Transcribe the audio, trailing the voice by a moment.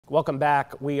Welcome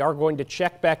back. We are going to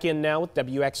check back in now with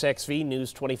WXXV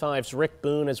News 25's Rick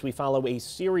Boone as we follow a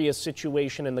serious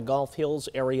situation in the Gulf Hills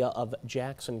area of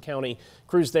Jackson County.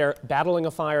 Crews there battling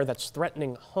a fire that's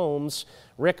threatening homes.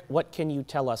 Rick, what can you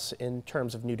tell us in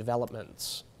terms of new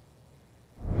developments?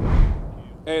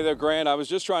 Hey there, Grant. I was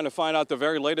just trying to find out the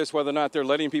very latest whether or not they're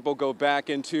letting people go back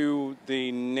into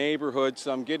the neighborhood.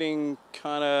 So I'm getting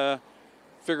kind of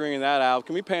figuring that out.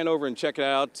 Can we pan over and check it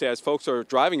out as folks are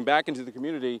driving back into the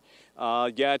community?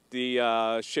 Yet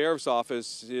the sheriff's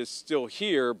office is still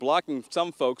here, blocking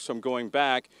some folks from going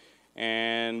back.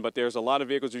 But there's a lot of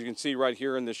vehicles, as you can see right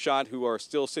here in the shot, who are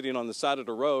still sitting on the side of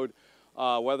the road.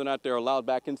 Whether or not they're allowed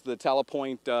back into the Tallow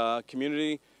Point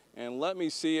community. And let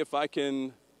me see if I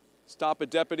can stop a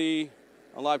deputy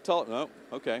on live television. No,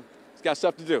 okay. He's got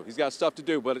stuff to do. He's got stuff to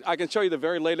do. But I can show you the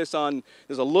very latest on,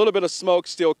 there's a little bit of smoke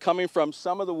still coming from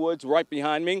some of the woods right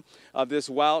behind me of this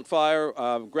wildfire,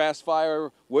 grass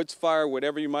fire, woods fire,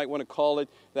 whatever you might want to call it,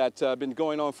 that's been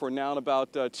going on for now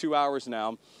about 2 hours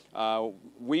now.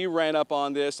 We ran up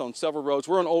on this on several roads.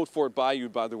 We're on Old Fort Bayou,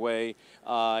 by the way,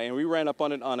 and we ran up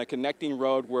on it on a connecting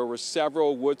road where were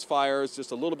several woods fires,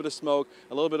 just a little bit of smoke,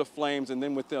 a little bit of flames, and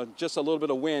then with just a little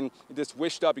bit of wind, it just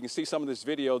wished up. You can see some of this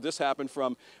video. This happened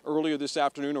from earlier this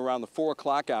afternoon around the 4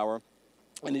 o'clock hour.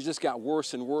 And it just got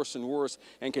worse and worse and worse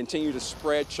and continued to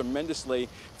spread tremendously.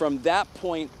 From that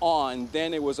point on,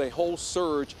 then it was a whole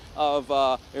surge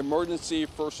of emergency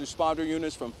first responder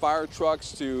units, from fire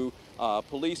trucks to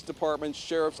police departments,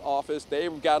 sheriff's office. They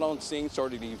got on scene,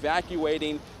 started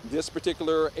evacuating this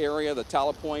particular area, the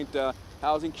Tallow Point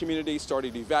housing community,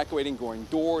 started evacuating, going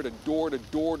door to door to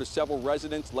door to several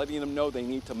residents, letting them know they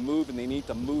need to move and they need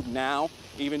to move now.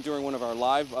 Even during one of our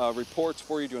live reports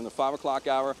for you during the 5 o'clock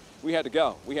hour, we had to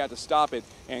go. We had to stop it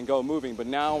and go moving. But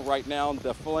now, right now,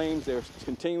 the flames, they're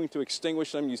continuing to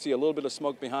extinguish them. You see a little bit of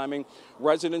smoke behind me.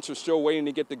 Residents are still waiting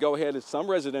to get the go-ahead, and some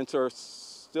residents are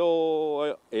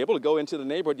still able to go into the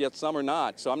neighborhood, yet some are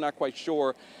not. So I'm not quite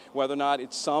sure whether or not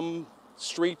it's some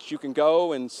streets you can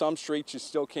go and some streets you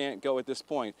still can't go at this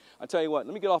point. I tell you what,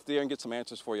 let me get off the air and get some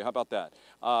answers for you. How about that?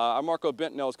 Our Marco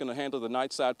Bentonell is going to handle the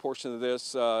night side portion of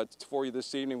this for you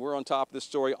this evening. We're on top of this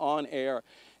story on air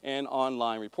and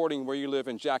online. Reporting where you live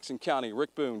in Jackson County,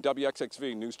 Rick Boone,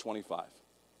 WXXV News 25.